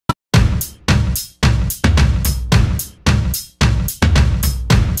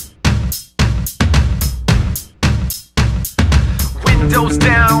windows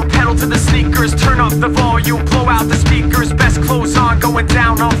down, pedal to the sneakers, turn up the volume, blow out the speakers, best clothes on, going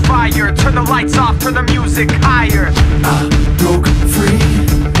down on fire. Turn the lights off, turn the music higher. I broke free,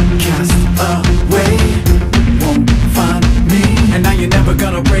 cast away, won't find me. And now you're never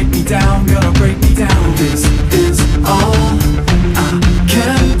gonna break me down, gonna break me down. This is all I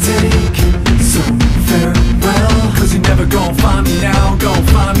can take, so farewell. Cause you're never gonna find me now, gonna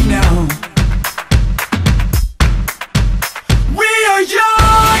find me now. We are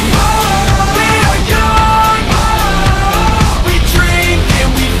young, we are young. We drink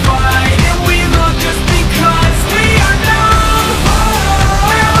and we fight and we love just because we are numb.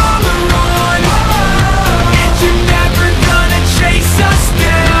 We're on the run, and you're never gonna chase us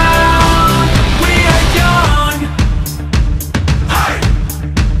down. We are young. Hey!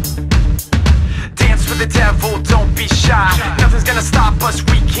 Dance for the devil, don't be shy. Nothing's gonna stop us,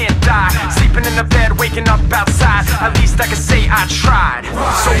 we can't die. Sleeping in the bed, waking up outside. At least I can say I tried.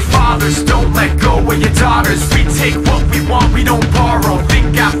 So fathers, don't let go of your daughters. We take what we want, we don't borrow.